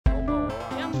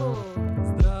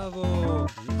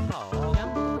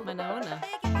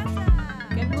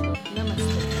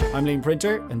I'm Liam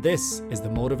Printer, and this is The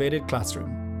Motivated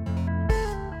Classroom.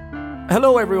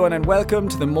 Hello everyone and welcome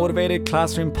to the Motivated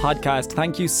Classroom podcast.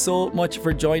 Thank you so much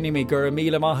for joining me, Gura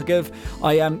Mila Mahagav.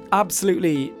 I am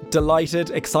absolutely delighted,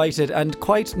 excited and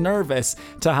quite nervous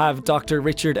to have Dr.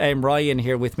 Richard M. Ryan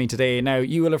here with me today. Now,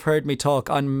 you will have heard me talk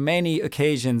on many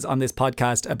occasions on this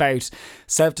podcast about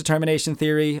self-determination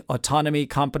theory, autonomy,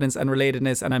 competence and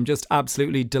relatedness, and I'm just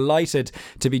absolutely delighted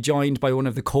to be joined by one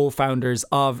of the co-founders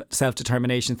of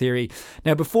self-determination theory.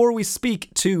 Now, before we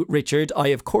speak to Richard, I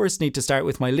of course need to start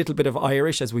with my little bit of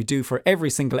Irish, as we do for every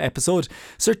single episode.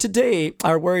 So today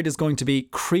our word is going to be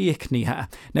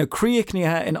críochnaithe. Now,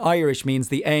 críochnaithe in Irish means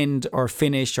the end or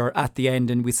finish or at the end,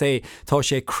 and we say tá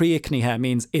sé críochnaithe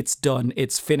means it's done,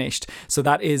 it's finished. So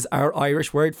that is our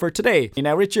Irish word for today.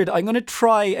 Now, Richard, I'm going to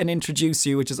try and introduce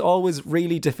you, which is always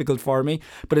really difficult for me,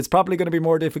 but it's probably going to be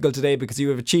more difficult today because you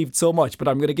have achieved so much, but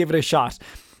I'm going to give it a shot.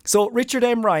 So Richard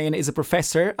M. Ryan is a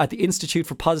professor at the Institute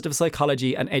for Positive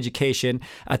Psychology and Education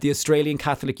at the Australian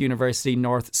Catholic University,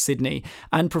 North Sydney,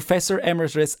 and Professor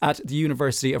Emeritus at the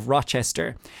University of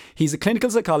Rochester. He's a clinical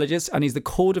psychologist and he's the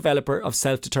co-developer of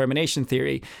self-determination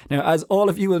theory. Now, as all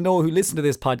of you will know who listen to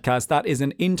this podcast, that is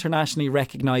an internationally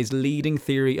recognised leading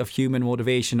theory of human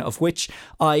motivation, of which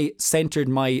I centred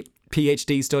my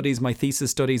PhD studies, my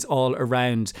thesis studies all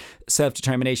around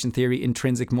self-determination theory,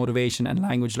 intrinsic motivation and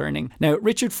language learning. Now,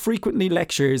 Richard frequently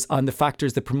lectures on the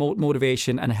factors that promote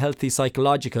motivation and healthy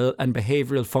psychological and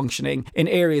behavioural functioning in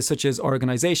areas such as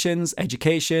organisations,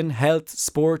 education, health,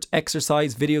 sport,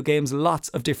 exercise, video games, lots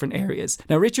of different areas.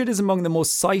 Now, Richard is among the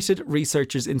most cited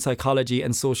researchers in psychology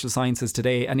and social sciences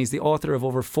today, and he's the author of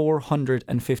over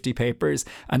 450 papers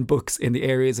and books in the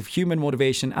areas of human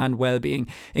motivation and well-being,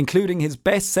 including his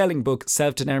best-selling book,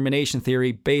 Self-Determination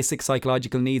Theory, Basic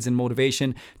Psychological Needs in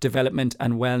Motivation, Development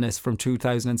and Wellness from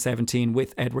 2017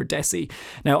 with Edward Deci.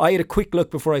 Now, I had a quick look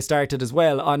before I started as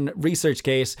well on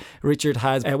ResearchGate. Richard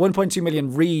has 1.2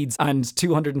 million reads and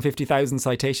 250,000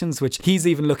 citations, which he's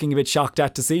even looking a bit shocked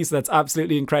at to see, so that's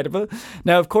absolutely incredible.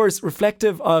 Now, of course,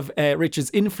 reflective of Richard's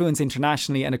influence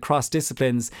internationally and across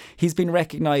disciplines, he's been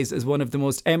recognised as one of the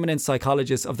most eminent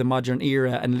psychologists of the modern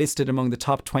era and listed among the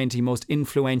top 20 most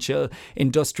influential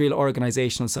industrial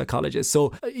organizational psychologists.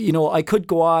 So, I could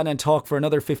go on and talk for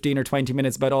another 15 or 20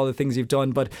 minutes about all the things you've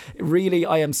done, but really,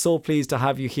 I am so pleased to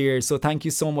have you here. So thank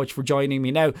you so much for joining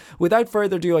me. Now, without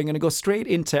further ado, I'm going to go straight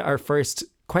into our first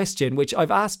question, which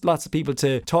I've asked lots of people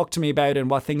to talk to me about and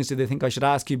what things do they think I should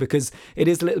ask you, because it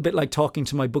is a little bit like talking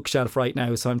to my bookshelf right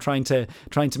now, so I'm trying to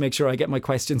make sure I get my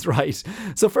questions right.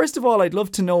 So first of all, I'd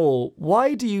love to know,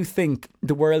 why do you think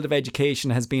the world of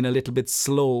education has been a little bit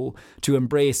slow to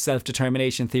embrace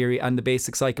self-determination theory and the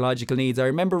basic psychological needs? I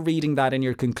remember reading that in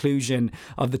your conclusion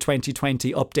of the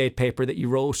 2020 update paper that you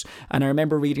wrote, and I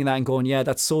remember reading that and going, yeah,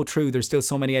 that's so true. There's still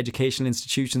so many educational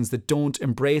institutions that don't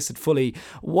embrace it fully.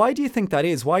 Why do you think that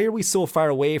is? Why are we so far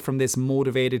away from this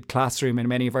motivated classroom in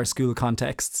many of our school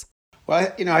contexts?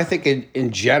 Well, I think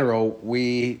in general,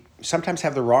 we sometimes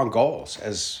have the wrong goals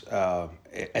as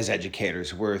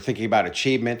educators. We're thinking about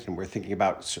achievement and we're thinking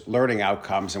about learning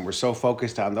outcomes, and we're so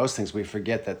focused on those things, we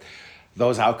forget that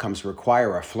those outcomes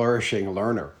require a flourishing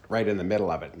learner right in the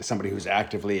middle of it, somebody who's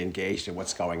actively engaged in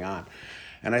what's going on.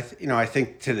 And I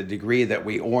think to the degree that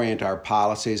we orient our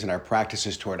policies and our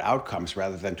practices toward outcomes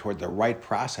rather than toward the right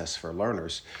process for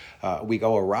learners, we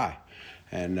go awry.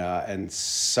 And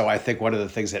so I think one of the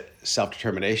things that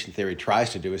self-determination theory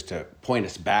tries to do is to point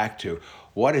us back to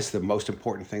what is the most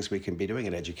important things we can be doing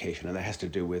in education. And that has to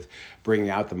do with bringing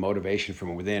out the motivation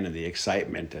from within and the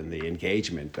excitement and the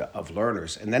engagement of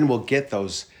learners. And then we'll get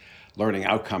those learning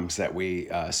outcomes that we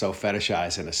so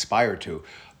fetishize and aspire to.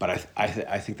 But I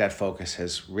think that focus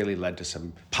has really led to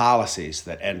some policies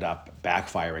that end up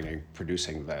backfiring and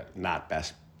producing the not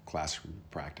best classroom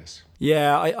practice.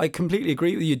 Yeah, I completely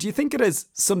agree with you. Do you think it has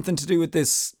something to do with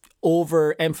this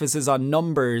overemphasis on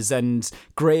numbers and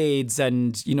grades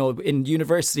and, in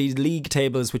university league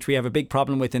tables, which we have a big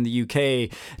problem with in the UK?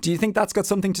 Do you think that's got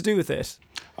something to do with it?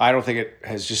 I don't think it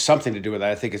has just something to do with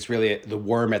that. I think it's really the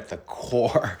worm at the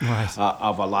core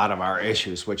of a lot of our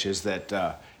issues, which is that,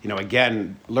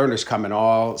 again, learners come in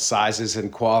all sizes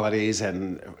and qualities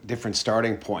and different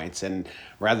starting points. And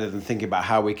rather than thinking about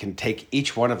how we can take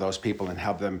each one of those people and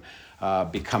help them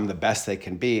become the best they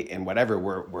can be in whatever,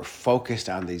 we're focused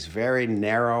on these very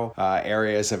narrow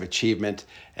areas of achievement,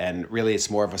 and really it's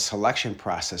more of a selection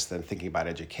process than thinking about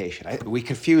education. We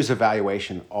confuse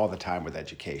evaluation all the time with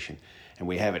education, and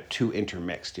we have it too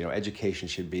intermixed. Education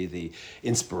should be the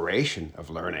inspiration of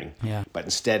learning, but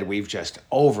instead we've just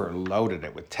overloaded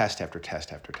it with test after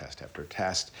test after test after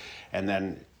test, and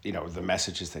then the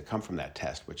messages that come from that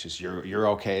test, which is you're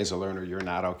okay as a learner, you're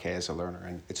not okay as a learner,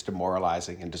 and it's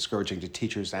demoralizing and discouraging to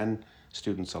teachers and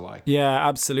students alike. Yeah,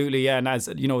 absolutely. Yeah, and as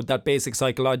that basic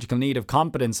psychological need of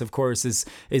competence, of course, is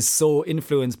so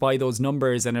influenced by those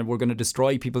numbers, and we're going to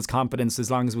destroy people's competence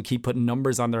as long as we keep putting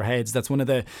numbers on their heads. That's one of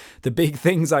the big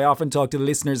things I often talk to the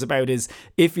listeners about is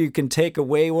if you can take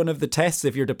away one of the tests,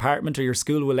 if your department or your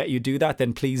school will let you do that,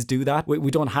 then please do that.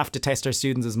 We don't have to test our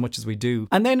students as much as we do.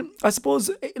 And then I suppose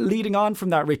leading on from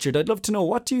that, Richard, I'd love to know,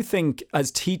 what do you think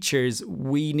as teachers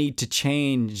we need to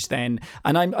change then?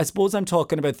 And I suppose I'm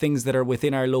talking about things that are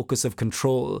within our locus of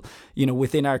control,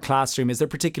 within our classroom. Is there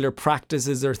particular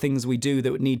practices or things we do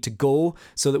that would need to go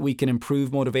so that we can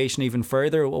improve motivation even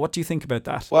further? What do you think about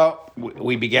that? Well,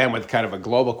 we began with kind of a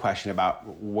global question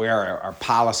about where our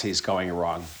policies going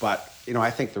wrong. But, I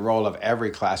think the role of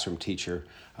every classroom teacher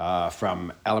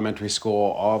from elementary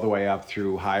school all the way up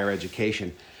through higher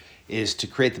education is to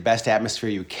create the best atmosphere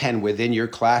you can within your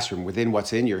classroom, within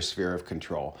what's in your sphere of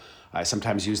control. I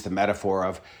sometimes use the metaphor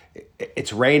of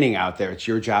it's raining out there. It's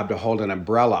your job to hold an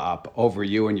umbrella up over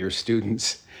you and your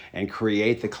students and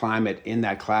create the climate in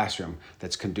that classroom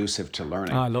that's conducive to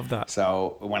learning. Oh, I love that.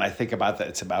 So when I think about that,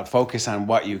 it's about focus on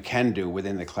what you can do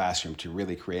within the classroom to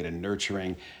really create a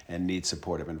nurturing and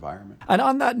need-supportive environment. And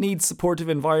on that need-supportive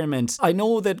environment, I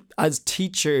know that as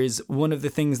teachers, one of the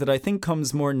things that I think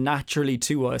comes more naturally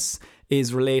to us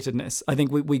is relatedness. I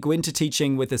think we go into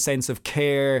teaching with a sense of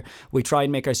care. We try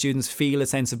and make our students feel a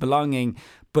sense of belonging.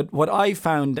 But what I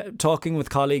found talking with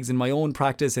colleagues in my own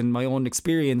practice and my own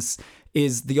experience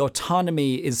is the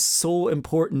autonomy is so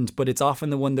important, but it's often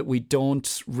the one that we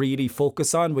don't really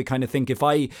focus on. We kind of think if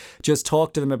I just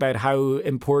talk to them about how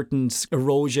important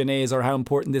erosion is or how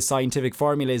important this scientific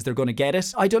formula is, they're going to get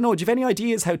it. I don't know. Do you have any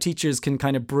ideas how teachers can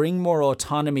kind of bring more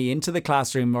autonomy into the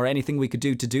classroom, or anything we could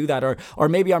do to do that? Or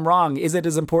maybe I'm wrong. Is it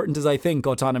as important as I think,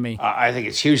 autonomy? I think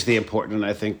it's hugely important. And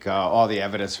I think all the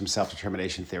evidence from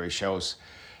self-determination theory shows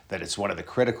that it's one of the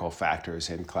critical factors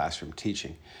in classroom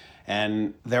teaching.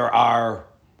 And there are,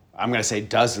 I'm going to say,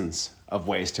 dozens of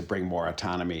ways to bring more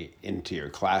autonomy into your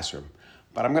classroom.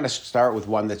 But I'm going to start with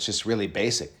one that's just really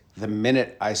basic. The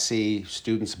minute I see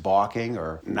students balking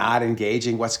or not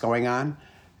engaging what's going on,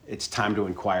 it's time to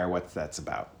inquire what that's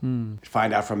about.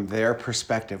 Find out from their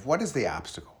perspective, what is the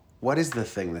obstacle? What is the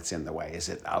thing that's in the way? Is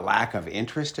it a lack of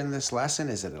interest in this lesson?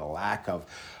 Is it a lack of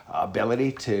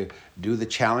ability to do the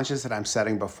challenges that I'm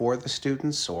setting before the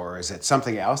students? Or is it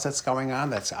something else that's going on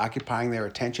that's occupying their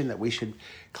attention that we should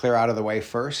clear out of the way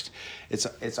first?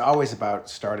 It's always about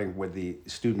starting with the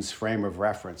student's frame of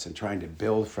reference and trying to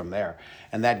build from there.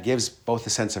 And that gives both a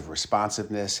sense of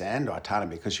responsiveness and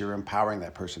autonomy, because you're empowering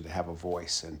that person to have a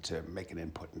voice and to make an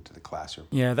input into the classroom.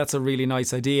 Yeah, that's a really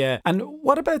nice idea. And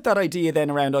what about that idea then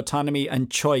around autonomy and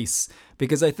choice?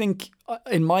 Because I think,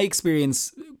 in my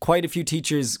experience, quite a few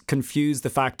teachers confuse the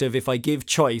fact of if I give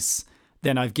choice,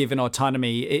 then I've given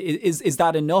autonomy. Is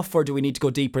that enough, or do we need to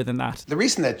go deeper than that? The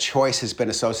reason that choice has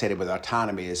been associated with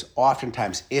autonomy is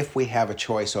oftentimes if we have a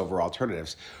choice over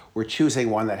alternatives, we're choosing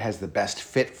one that has the best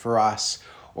fit for us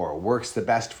or works the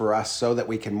best for us so that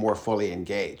we can more fully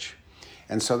engage.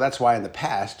 And so that's why in the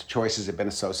past, choices have been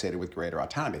associated with greater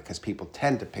autonomy, because people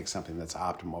tend to pick something that's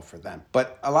optimal for them.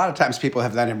 But a lot of times people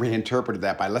have then reinterpreted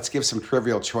that by, let's give some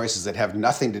trivial choices that have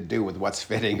nothing to do with what's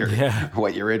fitting or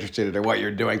what you're interested in or what you're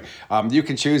doing. You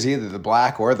can choose either the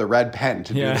black or the red pen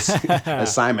to do this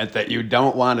assignment that you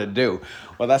don't want to do.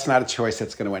 Well, that's not a choice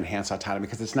that's going to enhance autonomy,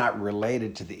 because it's not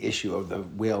related to the issue of the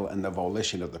will and the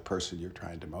volition of the person you're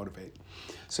trying to motivate.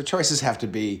 So choices have to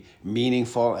be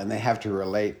meaningful, and they have to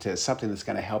relate to something that's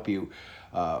going to help you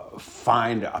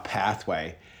find a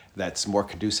pathway that's more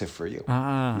conducive for you.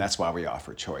 And that's why we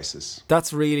offer choices.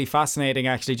 That's really fascinating,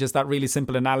 actually. Just that really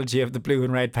simple analogy of the blue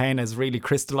and red pen has really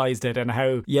crystallized it, and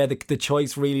how, the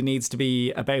choice really needs to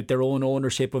be about their own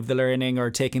ownership of the learning, or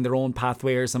taking their own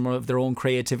pathway or some of their own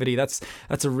creativity. That's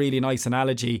a really nice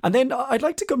analogy. And then I'd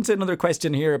like to come to another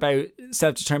question here about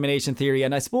self-determination theory.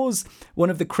 And I suppose one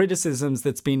of the criticisms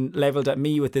that's been leveled at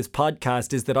me with this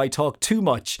podcast is that I talk too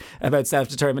much about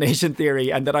self-determination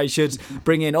theory, and that I should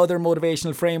bring in other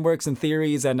motivational frameworks and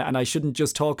theories, and I shouldn't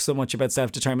just talk so much about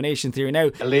self-determination theory. Now,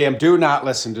 Liam, do not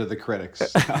listen to the critics.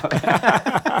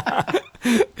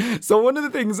 So one of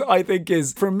the things I think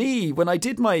is, for me, when I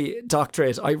did my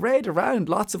doctorate, I read around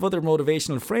lots of other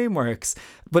motivational frameworks.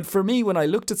 But for me, when I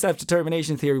looked at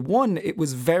self-determination theory, one, it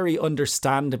was very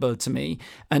understandable to me.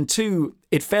 And two,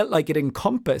 it felt like it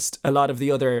encompassed a lot of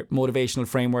the other motivational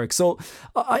frameworks. So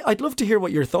I'd love to hear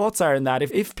what your thoughts are on that.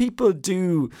 If people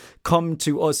do come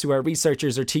to us who are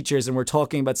researchers or teachers and we're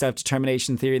talking about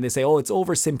self-determination theory and they say, oh, it's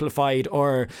oversimplified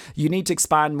or you need to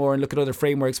expand more and look at other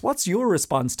frameworks, what's your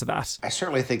response to that? I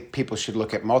certainly think people should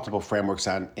look at multiple frameworks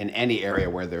in any area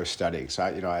where they're studying. So,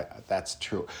 that's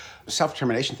true.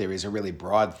 Self-determination theory is a really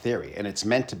broad theory, and it's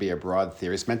meant to be a broad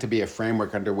theory. It's meant to be a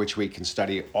framework under which we can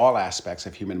study all aspects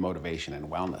of human motivation and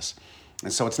wellness.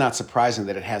 And so it's not surprising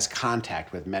that it has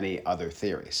contact with many other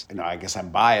theories. I guess I'm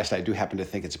biased. I do happen to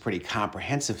think it's a pretty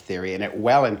comprehensive theory, and it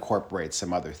well incorporates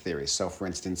some other theories. So, for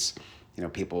instance,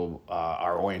 people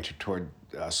are oriented toward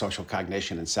social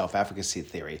cognition and self-efficacy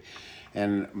theory.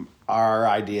 And our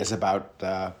ideas about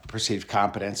perceived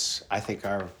competence, I think,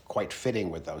 are quite fitting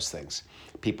with those things.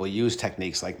 People use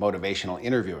techniques like motivational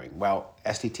interviewing. Well,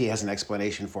 SDT has an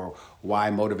explanation for why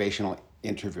motivational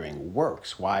interviewing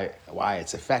works, why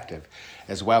it's effective,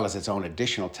 as well as its own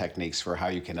additional techniques for how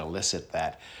you can elicit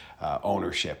that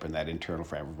ownership and that internal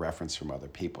frame of reference from other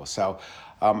people. So,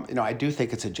 I do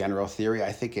think it's a general theory.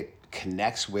 I think it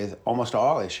connects with almost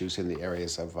all issues in the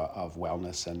areas of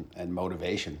wellness and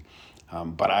motivation.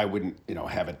 But I wouldn't,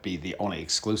 have it be the only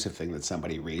exclusive thing that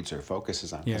somebody reads or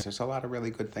focuses on, because there's a lot of really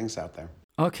good things out there.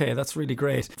 Okay, that's really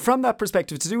great. From that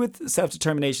perspective, to do with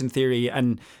self-determination theory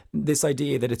and this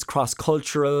idea that it's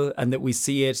cross-cultural and that we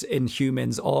see it in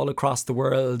humans all across the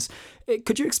world,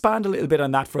 could you expand a little bit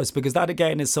on that for us? Because that,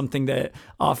 again, is something that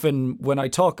often when I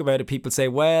talk about it, people say,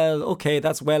 well, okay,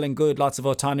 that's well and good, lots of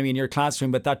autonomy in your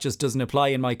classroom, but that just doesn't apply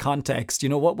in my context.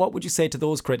 What would you say to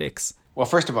those critics? Well,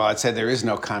 first of all, I'd say there is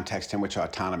no context in which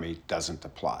autonomy doesn't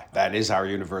apply. That is our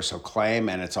universal claim,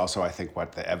 and it's also, I think,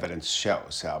 what the evidence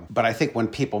shows. But I think when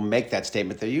people make that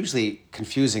statement, they're usually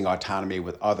confusing autonomy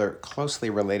with other closely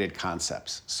related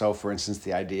concepts. So, for instance,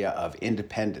 the idea of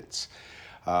independence.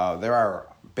 There are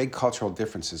big cultural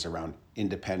differences around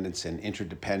independence and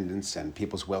interdependence and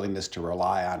people's willingness to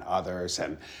rely on others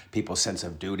and people's sense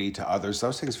of duty to others.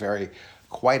 Those things vary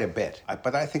quite a bit.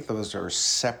 But I think those are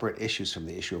separate issues from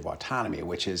the issue of autonomy,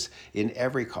 which is in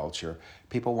every culture,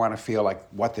 people want to feel like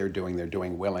what they're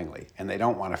doing willingly. And they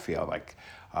don't want to feel like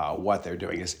what they're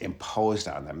doing is imposed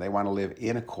on them. They want to live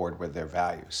in accord with their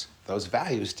values. Those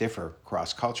values differ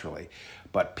cross-culturally,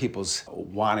 but people's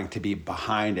wanting to be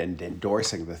behind and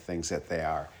endorsing the things that they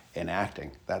are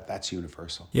enacting, that's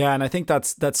universal. Yeah, and I think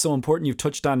that's so important. You've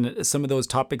touched on some of those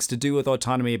topics to do with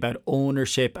autonomy, about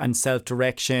ownership and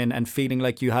self-direction and feeling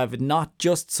like you have not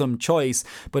just some choice,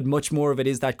 but much more of it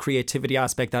is that creativity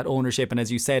aspect, that ownership. And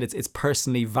as you said, it's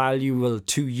personally valuable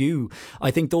to you.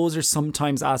 I think those are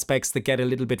sometimes aspects that get a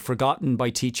little bit forgotten by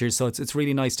teachers. So it's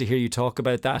really nice to hear you talk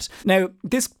about that. Now,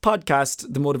 this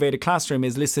podcast, The Motivated Classroom,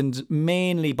 is listened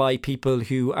mainly by people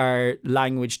who are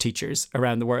language teachers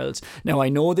around the world. Now, I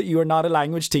know that you are not a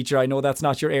language teacher. I know that's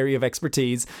not your area of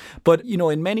expertise. But,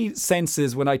 in many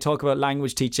senses, when I talk about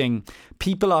language teaching,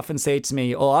 people often say to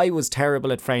me, oh, I was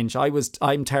terrible at French.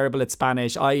 I'm terrible at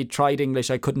Spanish. I tried English.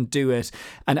 I couldn't do it.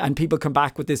 And people come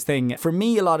back with this thing. For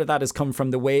me, a lot of that has come from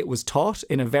the way it was taught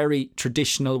in a very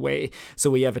traditional way.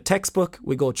 So we have a textbook.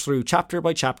 We go through chapter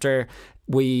by chapter.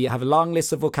 We have a long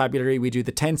list of vocabulary. We do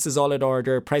the tenses all in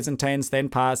order, present tense, then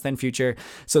past, then future.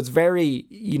 So it's very,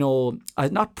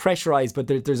 not pressurized, but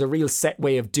there's a real set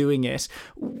way of doing it.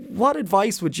 What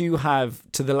advice would you have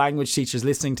to the language teachers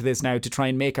listening to this now to try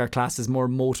and make our classes more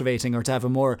motivating or to have a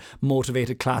more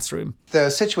motivated classroom? The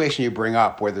situation you bring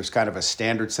up where there's kind of a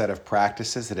standard set of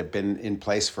practices that have been in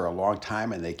place for a long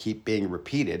time and they keep being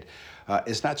repeated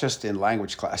is not just in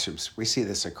language classrooms. We see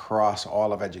this across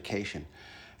all of education.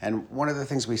 And one of the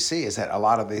things we see is that a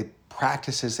lot of the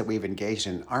practices that we've engaged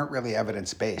in aren't really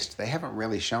evidence-based. They haven't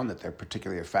really shown that they're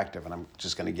particularly effective. And I'm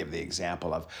just going to give the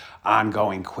example of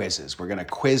ongoing quizzes. We're going to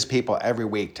quiz people every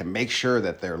week to make sure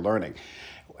that they're learning.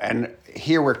 And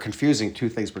here we're confusing two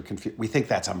things. We think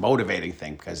that's a motivating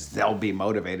thing because they'll be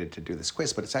motivated to do this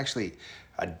quiz, but it's actually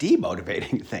a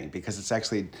demotivating thing because it's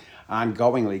actually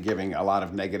ongoingly giving a lot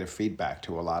of negative feedback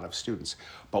to a lot of students.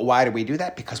 But why do we do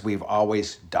that? Because we've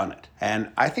always done it. And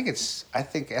I think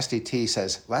SDT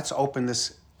says, let's open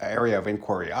this area of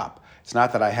inquiry up. It's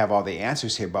not that I have all the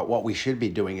answers here, but what we should be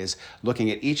doing is looking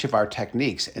at each of our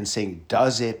techniques and saying,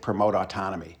 does it promote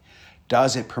autonomy?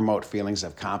 Does it promote feelings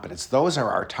of competence? Those are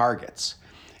our targets.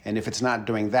 And if it's not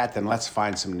doing that, then let's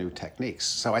find some new techniques.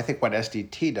 So I think what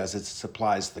SDT does is it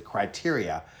supplies the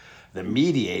criteria, the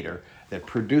mediator that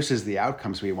produces the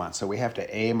outcomes we want. So we have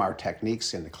to aim our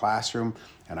techniques in the classroom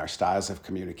and our styles of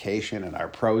communication and our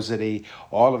prosody,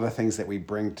 all of the things that we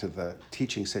bring to the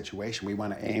teaching situation. We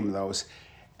want to aim those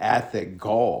at the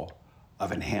goal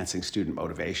of enhancing student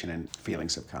motivation and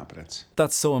feelings of competence.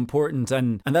 That's so important.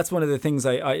 And that's one of the things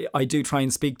I do try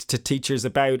and speak to teachers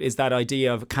about, is that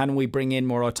idea of, can we bring in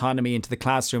more autonomy into the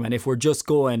classroom? And if we're just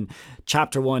going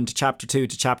chapter 1 to chapter 2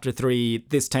 to chapter 3,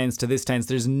 this tense to this tense,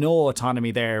 there's no autonomy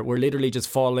there. We're literally just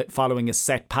following a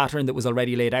set pattern that was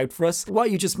already laid out for us. What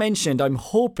you just mentioned, I'm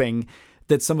hoping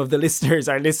that some of the listeners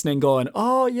are listening going,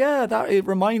 oh yeah, that it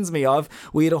reminds me of,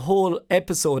 we had a whole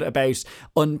episode about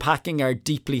unpacking our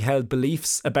deeply held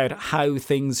beliefs about how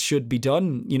things should be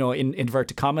done, you know, in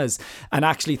inverted commas, and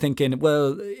actually thinking,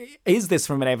 well, is this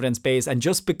from an evidence base? And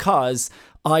just because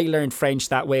I learned French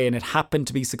that way and it happened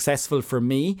to be successful for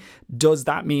me, does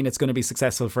that mean it's going to be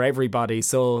successful for everybody?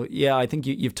 So yeah, I think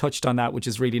you've touched on that, which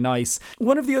is really nice.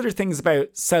 One of the other things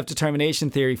about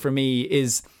self-determination theory for me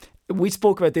is, we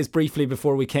spoke about this briefly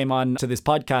before we came on to this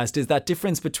podcast, is that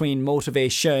difference between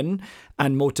motivation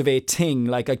and motivating.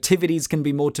 Like, activities can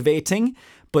be motivating,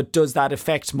 but does that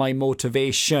affect my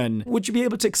motivation? Would you be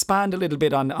able to expand a little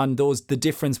bit on the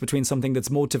difference between something that's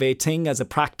motivating as a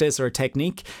practice or a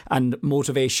technique and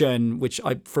motivation, which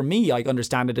for me, I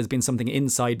understand it as being something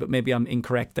inside, but maybe I'm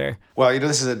incorrect there. Well,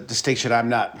 this is a distinction I'm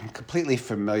not completely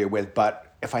familiar with, but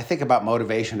if I think about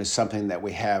motivation as something that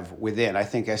we have within, I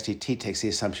think SDT takes the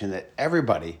assumption that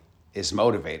everybody is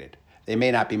motivated. They may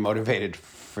not be motivated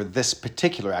for this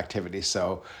particular activity,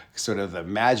 so sort of the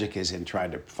magic is in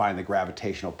trying to find the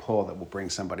gravitational pull that will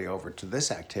bring somebody over to this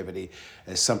activity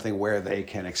as something where they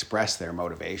can express their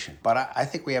motivation. But I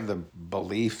think we have the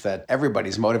belief that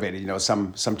everybody's motivated. You know,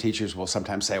 some teachers will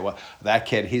sometimes say, well, that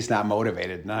kid, he's not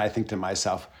motivated. And I think to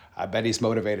myself, I bet he's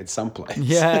motivated someplace.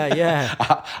 Yeah.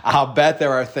 I'll bet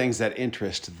there are things that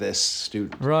interest this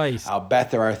student. Right. I'll bet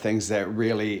there are things that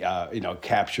really,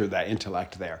 capture that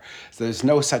intellect there. So there's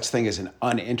no such thing as an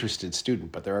uninterested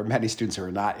student, but there are many students who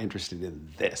are not interested in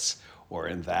this or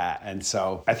in that. And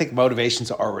so I think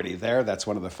motivation's already there. That's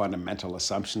one of the fundamental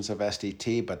assumptions of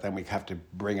SDT, but then we have to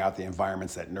bring out the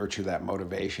environments that nurture that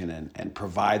motivation and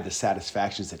provide the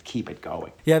satisfactions that keep it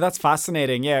going. Yeah, that's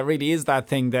fascinating. Yeah, it really is that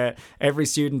thing that every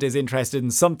student is interested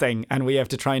in something, and we have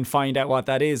to try and find out what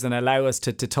that is and allow us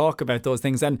to talk about those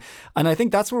things. And I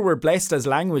think that's where we're blessed as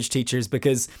language teachers,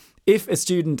 because if a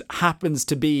student happens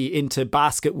to be into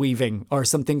basket weaving or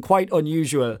something quite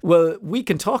unusual, well, we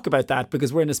can talk about that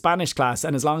because we're in a Spanish class.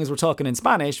 And as long as we're talking in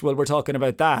Spanish, well, we're talking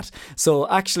about that. So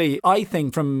actually, I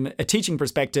think from a teaching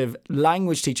perspective,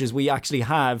 language teachers, we actually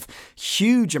have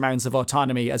huge amounts of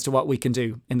autonomy as to what we can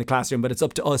do in the classroom. But it's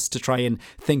up to us to try and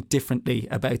think differently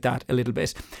about that a little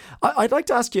bit. I'd like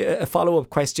to ask you a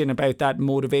follow-up question about that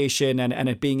motivation and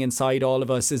it being inside all of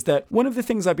us. Is that one of the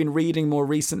things I've been reading more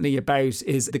recently about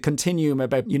is the continuum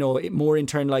about, more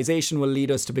internalization will lead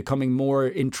us to becoming more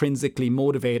intrinsically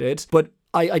motivated. But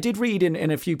I did read in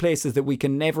a few places that we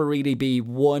can never really be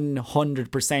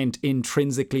 100%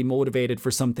 intrinsically motivated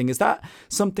for something. Is that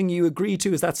something you agree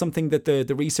to? Is that something that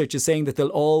the research is saying, that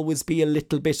there'll always be a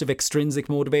little bit of extrinsic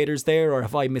motivators there, or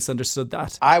have I misunderstood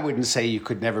that? I wouldn't say you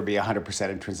could never be 100%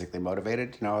 intrinsically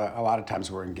motivated. A lot of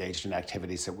times we're engaged in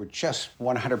activities that we're just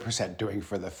 100% doing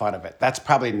for the fun of it. That's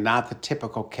probably not the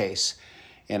typical case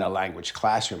in a language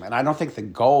classroom. And I don't think the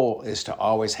goal is to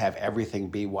always have everything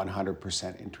be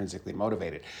 100% intrinsically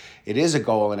motivated. It is a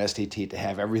goal in SDT to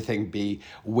have everything be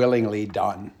willingly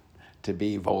done, to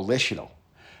be volitional.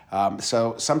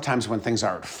 So sometimes when things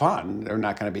aren't fun, they're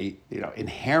not going to be,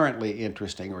 inherently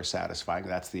interesting or satisfying.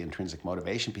 That's the intrinsic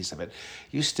motivation piece of it.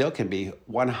 You still can be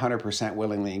 100%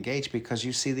 willingly engaged because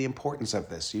you see the importance of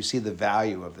this. You see the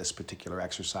value of this particular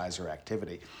exercise or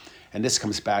activity. And this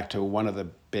comes back to one of the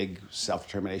big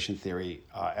self-determination theory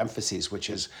emphases, which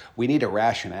is we need a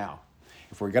rationale.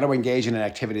 If we're going to engage in an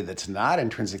activity that's not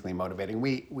intrinsically motivating,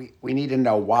 we need to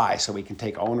know why, so we can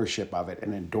take ownership of it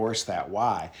and endorse that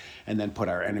why, and then put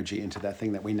our energy into that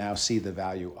thing that we now see the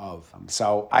value of.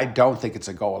 So I don't think it's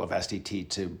a goal of SDT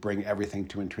to bring everything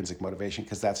to intrinsic motivation,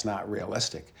 because that's not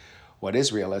realistic. What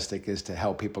is realistic is to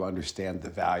help people understand the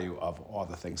value of all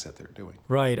the things that they're doing.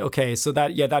 Right. Okay. So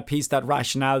that piece, that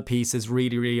rationale piece, is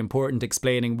really, really important.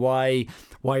 Explaining why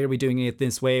are we doing it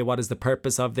this way? What is the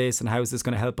purpose of this? And how is this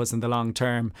going to help us in the long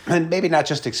term? And maybe not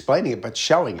just explaining it, but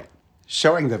showing it.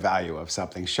 Showing the value of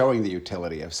something, showing the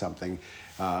utility of something.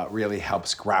 really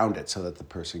helps ground it so that the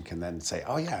person can then say,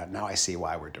 oh yeah, now I see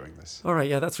why we're doing this. All right,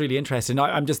 yeah, that's really interesting.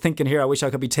 I'm just thinking here, I wish I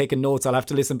could be taking notes. I'll have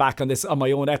to listen back on this on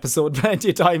my own episode plenty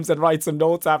of times and write some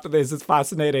notes after this. It's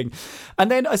fascinating. And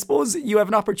then I suppose you have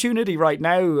an opportunity right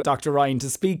now, Dr. Ryan, to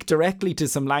speak directly to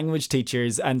some language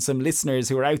teachers and some listeners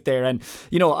who are out there. And,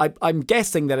 you know, I'm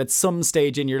guessing that at some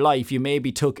stage in your life, you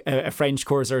maybe took a French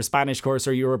course or a Spanish course,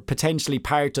 or you were potentially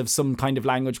part of some kind of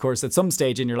language course at some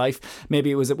stage in your life.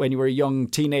 Maybe it was when you were a young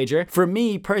teenager. For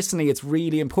me personally, it's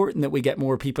really important that we get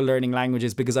more people learning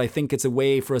languages, because I think it's a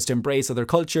way for us to embrace other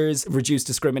cultures, reduce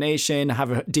discrimination,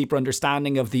 have a deeper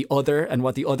understanding of the other and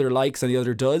what the other likes and the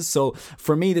other does. So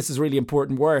for me, this is really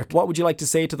important work. What would you like to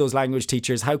say to those language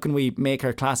teachers? How can we make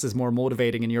our classes more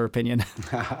motivating, in your opinion?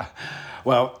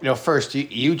 Well, first,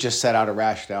 you just set out a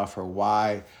rationale for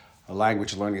why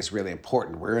language learning is really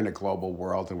important. We're in a global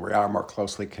world and we are more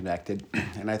closely connected.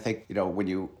 And I think,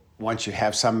 once you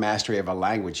have some mastery of a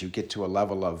language, you get to a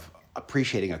level of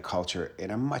appreciating a culture in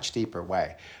a much deeper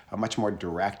way, a much more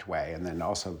direct way. And then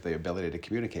also the ability to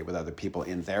communicate with other people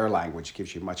in their language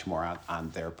gives you much more on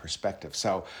their perspective.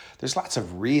 So there's lots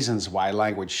of reasons why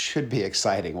language should be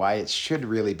exciting, why it should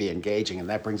really be engaging. And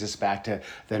that brings us back to,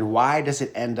 then why does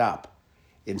it end up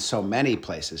in so many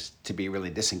places to be really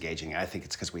disengaging? I think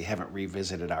it's because we haven't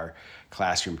revisited our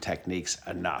classroom techniques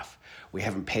enough. We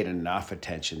haven't paid enough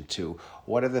attention to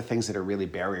what are the things that are really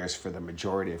barriers for the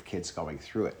majority of kids going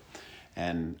through it.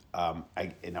 And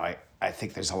I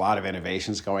think there's a lot of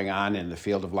innovations going on in the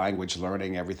field of language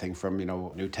learning, everything from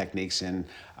new techniques in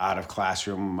out of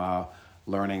classroom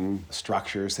learning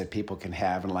structures that people can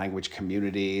have in language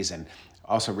communities, and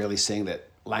also really seeing that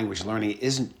language learning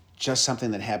isn't just something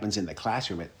that happens in the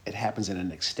classroom. It happens in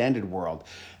an extended world.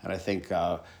 And I think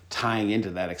tying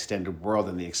into that extended world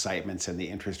and the excitements and the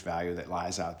interest value that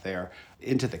lies out there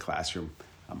into the classroom,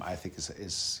 I think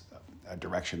is a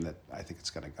direction that I think it's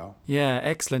going to go. Yeah,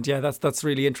 excellent. Yeah, that's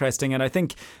really interesting. And I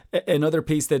think another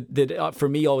piece that for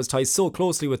me always ties so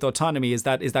closely with autonomy is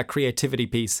that creativity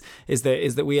piece, is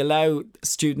that we allow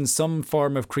students some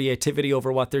form of creativity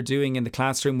over what they're doing in the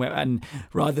classroom, and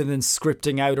rather than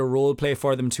scripting out a role play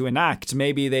for them to enact,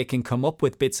 maybe they can come up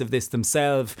with bits of this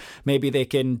themselves. Maybe they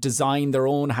can design their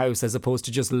own house as opposed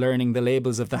to just learning the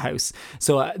labels of the house.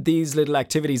 So these little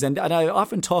activities, and I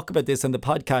often talk about this on the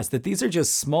podcast, that these are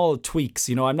just small tweaks.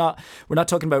 We're not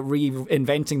talking about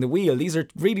reinventing the wheel. These are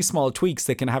really small tweaks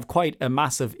that can have quite a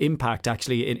massive impact,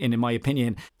 actually, in my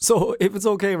opinion. So if it's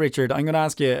okay, Richard, I'm going to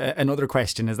ask you another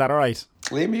question. Is that all right?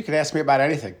 Liam, you can ask me about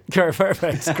anything.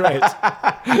 Perfect. Great.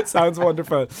 Sounds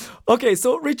wonderful. Okay,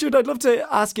 so Richard, I'd love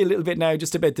to ask you a little bit now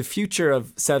just about the future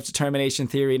of self-determination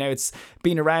theory. Now, it's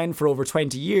been around for over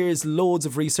 20 years, loads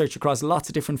of research across lots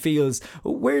of different fields.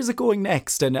 Where's it going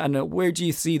next? And where do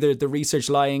you see the research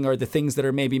lying, or the things that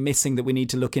are maybe missing that we need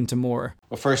to look into more?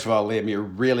 Well, first of all, Liam, you're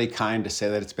really kind to say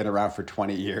that it's been around for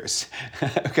 20 years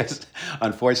because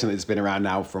unfortunately it's been around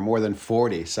now for more than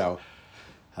 40. So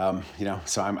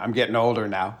so I'm getting older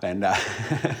now, and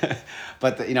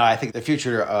but I think the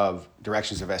future of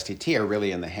directions of SDT are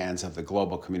really in the hands of the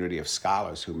global community of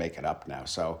scholars who make it up now.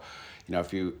 So,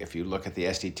 if you look at the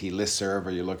SDT listserv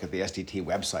or you look at the SDT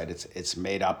website, it's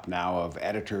made up now of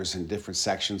editors in different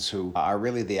sections who are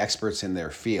really the experts in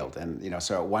their field. And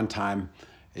so at one time,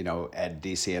 Ed,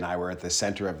 DC, and I were at the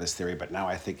center of this theory, but now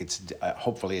I think it's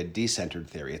hopefully a decentered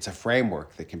theory. It's a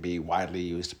framework that can be widely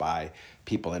used by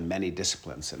people in many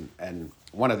disciplines. And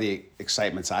one of the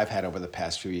excitements I've had over the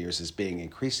past few years is being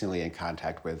increasingly in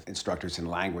contact with instructors in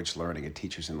language learning and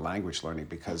teachers in language learning,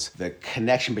 because the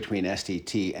connection between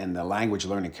SDT and the language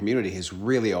learning community has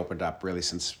really opened up really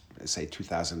since, say,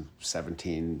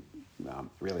 2017.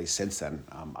 Really since then,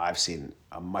 I've seen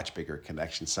a much bigger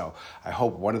connection. So I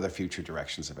hope one of the future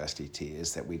directions of SDT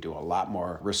is that we do a lot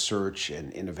more research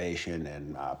and innovation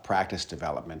and practice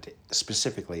development,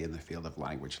 specifically in the field of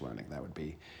language learning. That would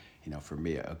be, for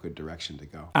me, a good direction to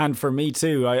go. And for me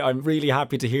too. I'm really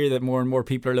happy to hear that more and more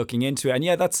people are looking into it. And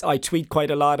yeah, I tweet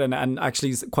quite a lot, and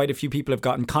actually quite a few people have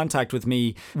got in contact with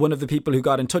me. One of the people who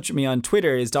got in touch with me on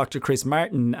Twitter is Dr. Chris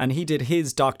Martin, and he did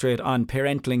his doctorate on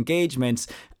parental engagement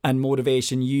and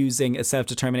motivation using a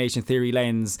self-determination theory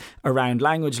lens around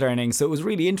language learning. So it was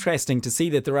really interesting to see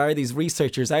that there are these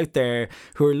researchers out there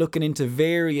who are looking into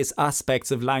various aspects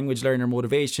of language learner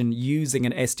motivation using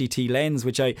an SDT lens,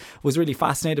 which I was really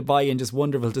fascinated by, and just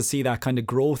wonderful to see that kind of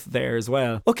growth there as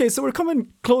well. Okay, so we're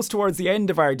coming close towards the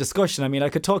end of our discussion. I mean, I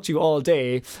could talk to you all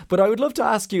day, but I would love to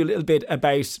ask you a little bit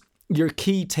about your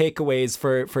key takeaways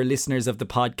for listeners of the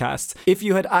podcast. If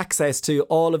you had access to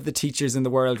all of the teachers in the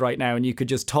world right now and you could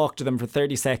just talk to them for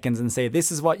 30 seconds and say,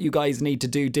 this is what you guys need to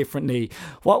do differently,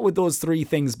 what would those 3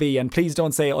 things be? And please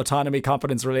don't say autonomy,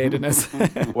 competence,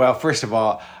 relatedness. Well, first of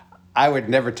all, I would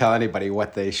never tell anybody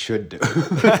what they should do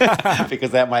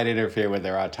because that might interfere with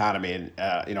their autonomy. And,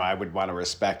 I would want to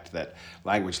respect that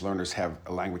language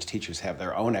teachers have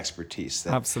their own expertise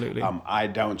that Absolutely. I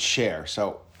don't share.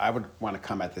 So I would want to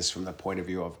come at this from the point of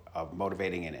view of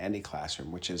motivating in any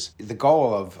classroom, which is the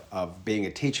goal of being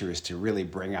a teacher is to really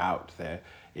bring out the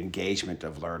engagement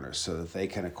of learners so that they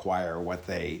can acquire what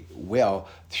they will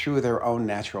through their own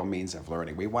natural means of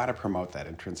learning. We want to promote that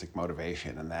intrinsic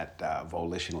motivation and that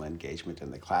volitional engagement in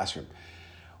the classroom.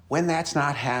 When that's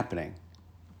not happening,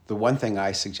 the one thing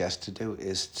I suggest to do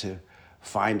is to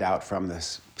find out from the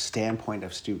standpoint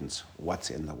of students what's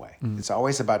in the way. It's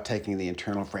always about taking the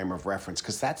internal frame of reference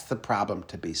because that's the problem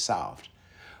to be solved.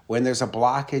 When there's a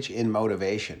blockage in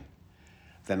motivation,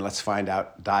 then let's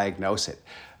diagnose it.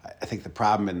 I think the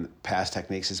problem in past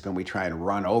techniques has been we try and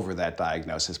run over that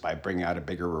diagnosis by bringing out a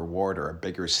bigger reward or a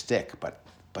bigger stick. But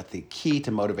the key to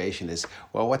motivation is,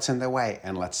 well, what's in the way?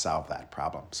 And let's solve that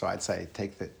problem. So I'd say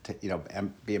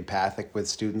be empathic with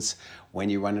students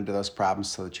when you run into those problems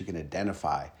so that you can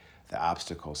identify the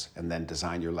obstacles and then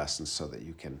design your lessons so that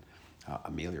you can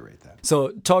ameliorate that. So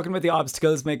talking about the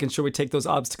obstacles, making sure we take those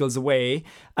obstacles away,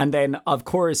 and then of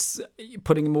course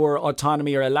putting more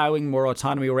autonomy or allowing more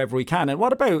autonomy wherever we can. And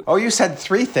what about? Oh, you said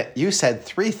three things.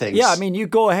 Yeah, I mean, you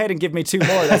go ahead and give me 2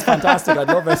 more. That's fantastic. I'd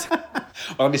love it.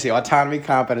 Well, let me see. Autonomy,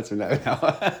 competence, or no.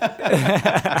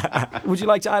 Would you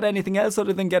like to add anything else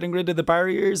other than getting rid of the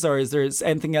barriers, or is there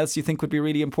anything else you think would be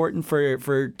really important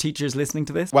for teachers listening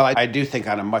to this? Well, I do think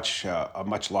on a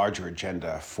much larger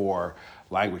agenda for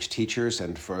language teachers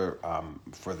and for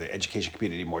the education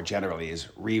community more generally is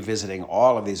revisiting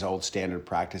all of these old standard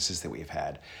practices that we've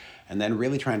had, and then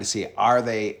really trying to see, are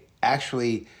they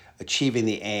actually achieving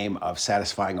the aim of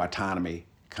satisfying autonomy,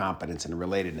 competence, and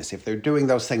relatedness? If they're doing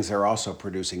those things, they're also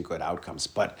producing good outcomes.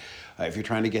 But if you're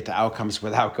trying to get to outcomes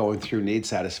without going through need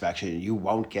satisfaction, you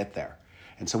won't get there.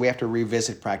 And so we have to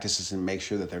revisit practices and make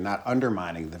sure that they're not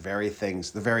undermining the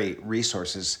very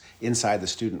resources inside the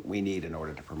student we need in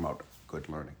order to promote good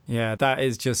learning. Yeah, that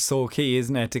is just so key,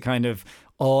 isn't it? To kind of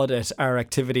audit our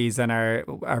activities and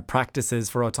our practices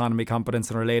for autonomy,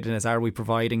 competence and relatedness. Are we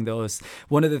providing those?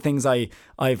 One of the things I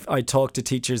talk to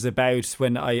teachers about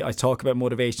when I talk about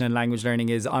motivation and language learning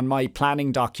is on my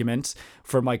planning document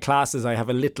for my classes, I have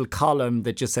a little column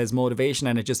that just says motivation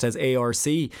and it just says A or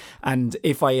C. And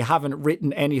if I haven't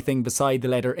written anything beside the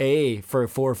letter A for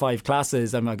 4 or 5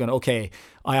 classes, I'm going, okay,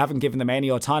 I haven't given them any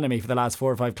autonomy for the last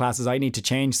 4 or 5 classes. I need to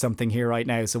change something here right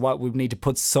now. So what we need to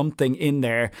put something in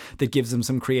there that gives them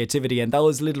some creativity, and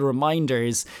those little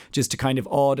reminders just to kind of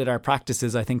audit our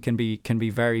practices, I think can be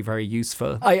very, very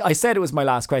useful. I said it was my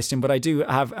last question, but I do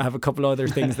have a couple other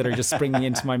things that are just springing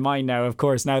into my mind now, of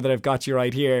course, now that I've got you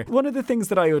right here. One of the things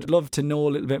that I would love to know a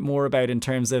little bit more about in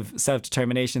terms of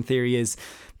self-determination theory is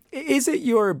it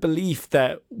your belief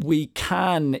that we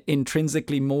can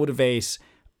intrinsically motivate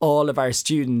all of our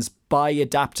students by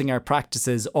adapting our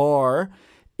practices, or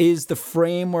is the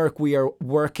framework we are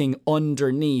working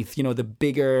underneath,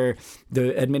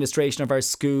 the administration of our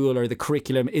school or the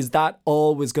curriculum, is that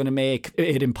always going to make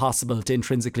it impossible to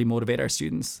intrinsically motivate our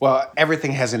students? Well,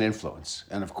 everything has an influence.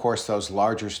 And of course, those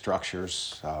larger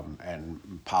structures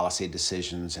and policy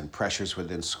decisions and pressures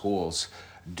within schools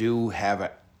do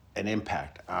have an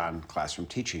impact on classroom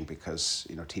teaching because,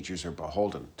 teachers are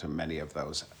beholden to many of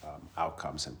those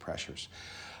outcomes and pressures.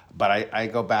 But I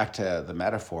go back to the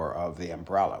metaphor of the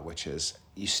umbrella, which is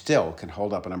you still can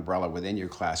hold up an umbrella within your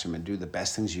classroom and do the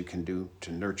best things you can do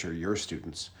to nurture your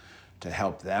students, to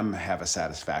help them have a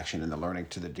satisfaction in the learning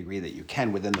to the degree that you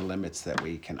can within the limits that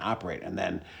we can operate. And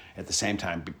then at the same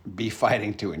time, be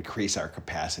fighting to increase our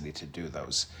capacity to do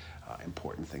those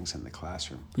important things in the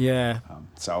classroom. Yeah.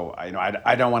 So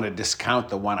I don't want to discount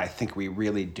the one. I think we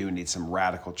really do need some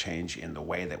radical change in the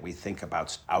way that we think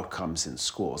about outcomes in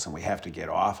schools, and we have to get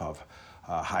off of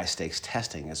high stakes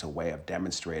testing as a way of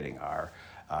demonstrating our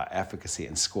efficacy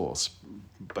in schools.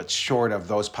 But short of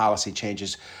those policy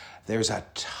changes, there's a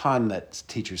ton that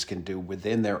teachers can do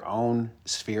within their own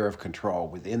sphere of control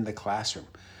within the classroom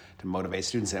to motivate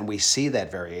students, and we see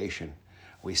that variation.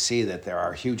 We see that there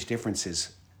are huge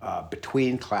differences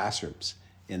between classrooms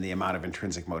in the amount of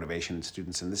intrinsic motivation in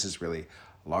students, and this is really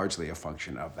largely a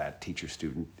function of that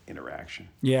teacher-student interaction.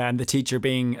 Yeah, and the teacher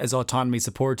being as autonomy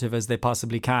supportive as they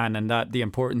possibly can, and that the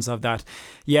importance of that.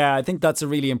 Yeah, I think that's a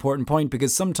really important point,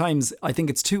 because sometimes I think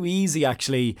it's too easy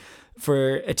actually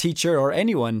for a teacher or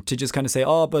anyone to just kind of say,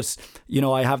 oh, but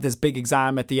I have this big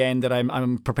exam at the end that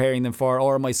I'm preparing them for,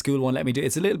 or my school won't let me do it.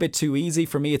 It's a little bit too easy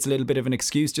for me. It's a little bit of an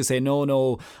excuse to say,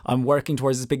 no, I'm working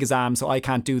towards this big exam, so I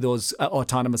can't do those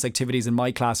autonomous activities in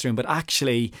my classroom. But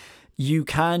actually, you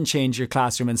can change your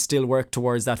classroom and still work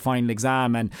towards that final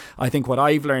exam. And I think what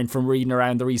I've learned from reading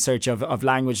around the research of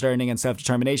language learning and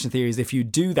self-determination theory is if you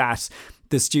do that,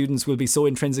 the students will be so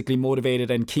intrinsically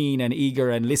motivated and keen and eager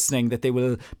and listening that they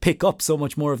will pick up so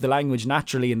much more of the language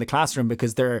naturally in the classroom,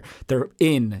 because they're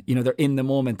in the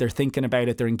moment, they're thinking about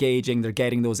it, they're engaging, they're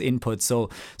getting those inputs. So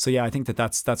yeah, I think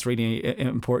that's really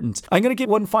important. I'm going to give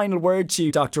one final word to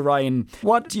you, Dr. Ryan.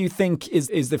 What do you think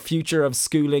is the future of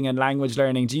schooling and language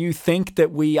learning? Do you think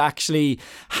that we actually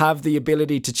have the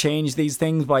ability to change these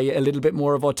things by a little bit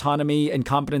more of autonomy and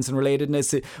competence and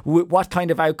relatedness? What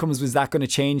kind of outcomes was that going to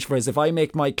change for us if I make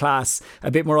my class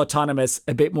a bit more autonomous,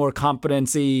 a bit more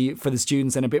competency for the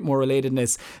students, and a bit more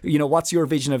relatedness? What's your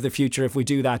vision of the future if we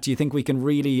do that? Do you think we can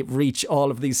really reach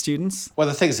all of these students? Well,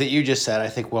 the things that you just said, I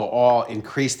think will all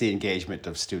increase the engagement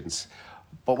of students.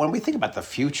 But when we think about the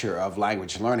future of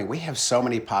language learning, we have so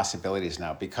many possibilities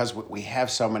now, because we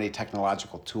have so many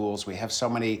technological tools. We have so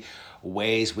many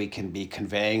ways we can be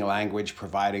conveying language,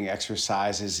 providing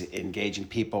exercises, engaging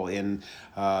people in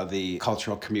the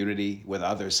cultural community with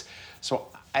others. So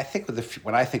I think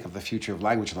when I think of the future of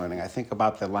language learning, I think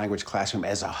about the language classroom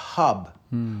as a hub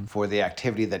for the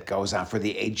activity that goes on, for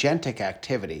the agentic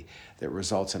activity that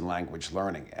results in language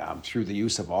learning through the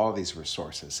use of all of these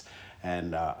resources.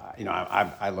 And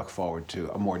I look forward to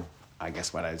a more, I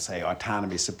guess what I'd say,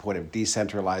 autonomy supportive,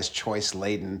 decentralized, choice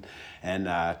laden, and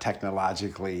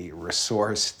technologically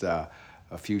resourced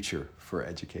a future for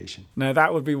education. Now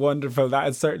that would be wonderful. That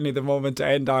is certainly the moment to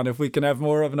end on. If we can have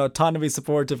more of an autonomy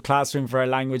supportive classroom for our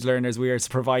language learners, we are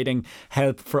providing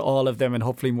help for all of them and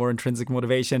hopefully more intrinsic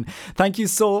motivation. Thank you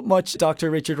so much, Dr.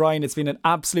 Richard Ryan. It's been an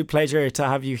absolute pleasure to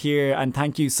have you here, and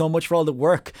thank you so much for all the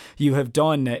work you have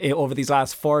done over these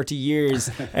last 40 years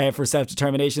for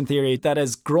self-determination theory. That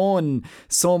has grown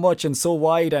so much and so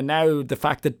wide, and now the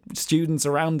fact that students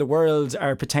around the world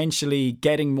are potentially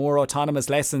getting more autonomous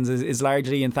lessons is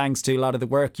largely in thanks to a lot of the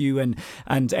work you and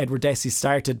Edward Deci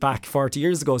started back 40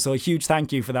 years ago. So a huge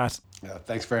thank you for that.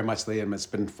 Thanks very much, Liam. It's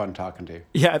been fun talking to you.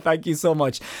 Yeah, thank you so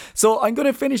much. So I'm going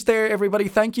to finish there, everybody.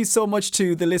 Thank you so much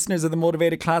to the listeners of The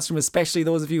Motivated Classroom, especially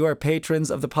those of you who are patrons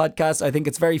of the podcast. I think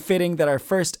it's very fitting that our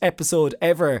first episode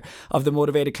ever of The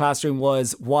Motivated Classroom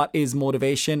was What is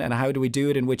Motivation and How do we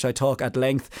do it, in which I talk at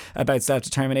length about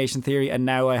self-determination theory. And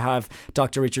now I have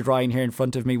Dr. Richard Ryan here in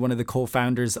front of me, one of the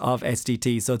co-founders of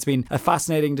SDT. So it's been a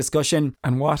fascinating discussion,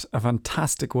 and what a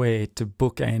fantastic way to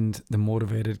bookend The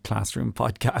Motivated Classroom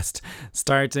podcast.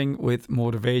 Starting with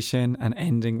motivation and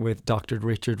ending with Dr.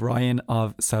 Richard Ryan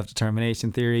of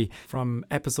self-determination theory. From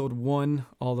episode 1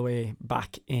 all the way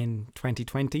back in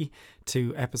 2020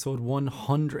 to episode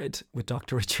 100 with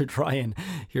Dr. Richard Ryan.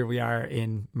 Here we are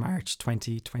in March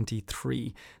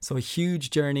 2023. So a huge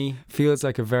journey. Feels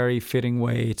like a very fitting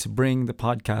way to bring the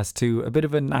podcast to a bit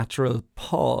of a natural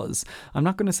pause. I'm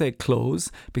not going to say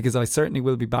close, because I certainly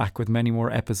will be back with many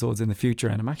more episodes in the future,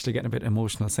 and I'm actually getting a bit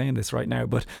emotional saying this right now,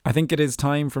 but I think it is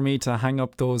time for me to hang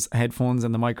up those headphones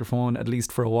and the microphone, at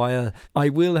least for a while. I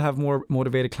will have more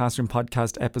Motivated Classroom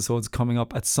podcast episodes coming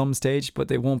up at some stage, but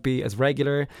they won't be as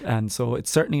regular, and so it's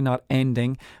certainly not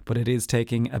ending, but it is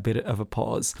taking a bit of a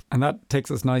pause. And that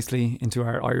takes us nicely into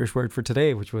our Irish word for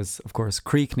today, which was, of course,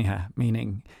 críochnithe,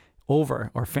 meaning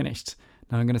over or finished.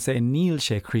 Now I'm going to say níl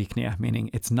sé críochnithe, meaning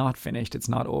it's not finished, it's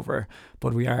not over,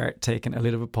 but we are taking a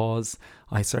little bit of a pause.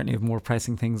 I certainly have more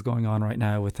pressing things going on right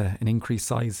now with an increased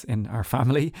size in our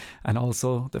family, and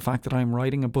also the fact that I'm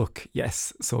writing a book.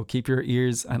 Yes, so keep your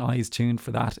ears and eyes tuned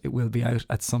for that. It will be out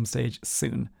at some stage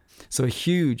soon. So a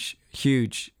huge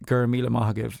Gur Míle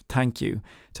Maith thank you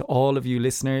to all of you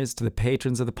listeners, to the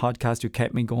patrons of the podcast who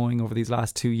kept me going over these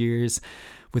last 2 years.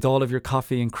 With all of your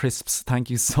coffee and crisps, thank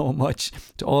you so much.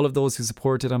 To all of those who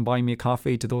supported on Buy Me a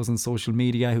Coffee, to those on social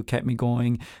media who kept me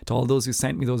going, to all those who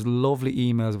sent me those lovely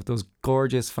emails with those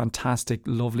gorgeous, fantastic,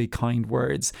 lovely, kind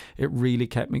words. It really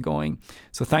kept me going.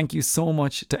 So thank you so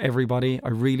much to everybody. I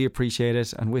really appreciate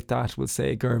it. And with that, we'll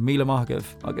say Gur Míle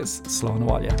Maith agus Slán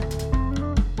Abhaile.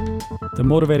 The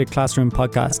Motivated Classroom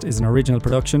podcast is an original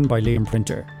production by Liam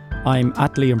Printer. I'm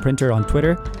at Liam Printer on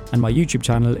Twitter, and my YouTube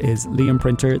channel is Liam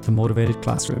Printer, The Motivated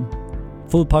Classroom.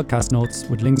 Full podcast notes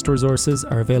with links to resources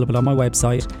are available on my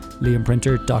website,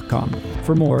 liamprinter.com.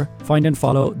 For more, find and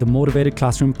follow the Motivated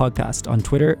Classroom podcast on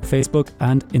Twitter, Facebook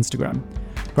and Instagram.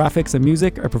 Graphics and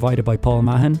music are provided by Paul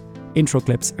Mahan. Intro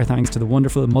clips are thanks to the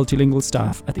wonderful multilingual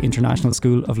staff at the International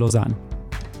School of Lausanne.